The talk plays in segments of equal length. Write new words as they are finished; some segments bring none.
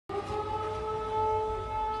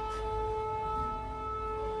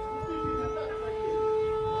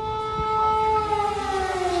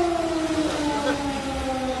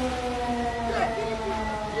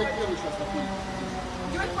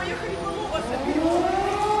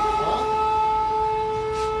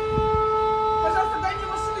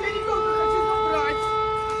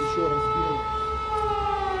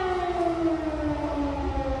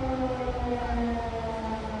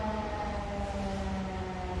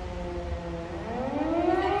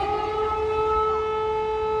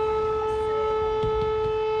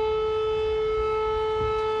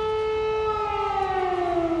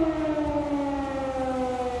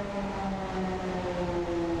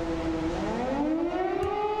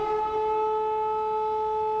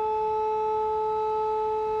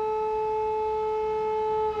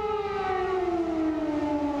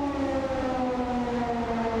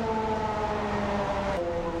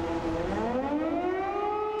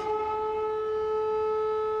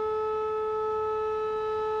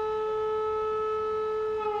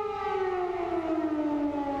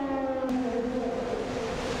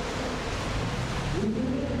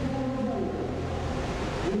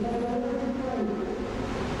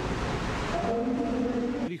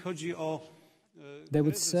There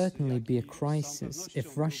would certainly be a crisis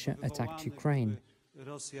if Russia attacked Ukraine.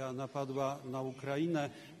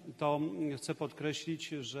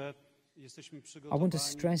 I want to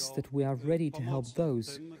stress that we are ready to help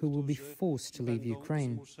those who will be forced to leave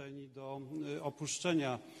Ukraine.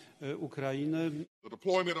 The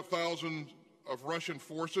deployment of thousands of Russian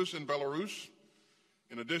forces in Belarus,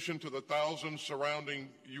 in addition to the thousands surrounding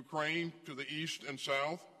Ukraine to the east and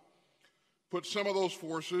south, put some of those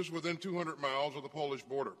forces within 200 miles of the Polish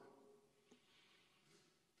border.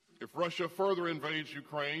 If Russia further invades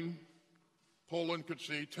Ukraine, Poland could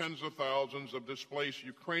see tens of thousands of displaced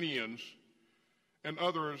Ukrainians and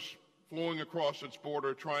others flowing across its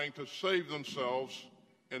border trying to save themselves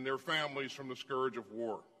and their families from the scourge of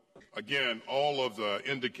war. Again, all of the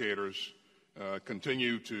indicators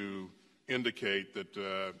continue to indicate that,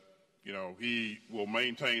 he will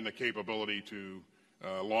maintain the capability to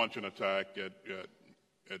launch an attack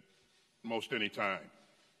at most any time.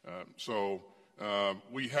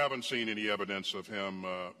 We haven't seen any evidence of him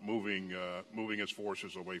moving his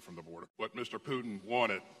forces away from the border. What Mr. Putin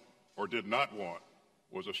wanted or did not want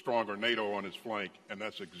was a stronger NATO on his flank, and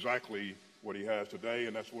that's exactly what he has today,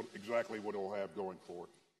 and that's exactly what he'll have going forward.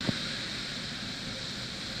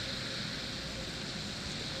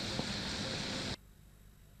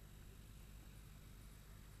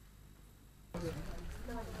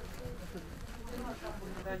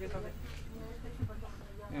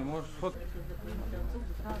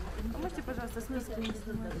 Можете, пожалуйста, с места не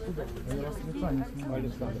снимать?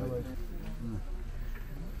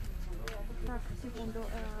 Так, секунду.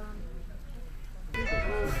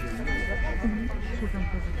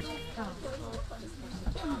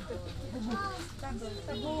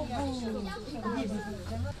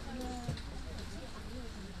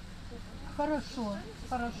 Хорошо,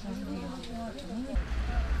 хорошо.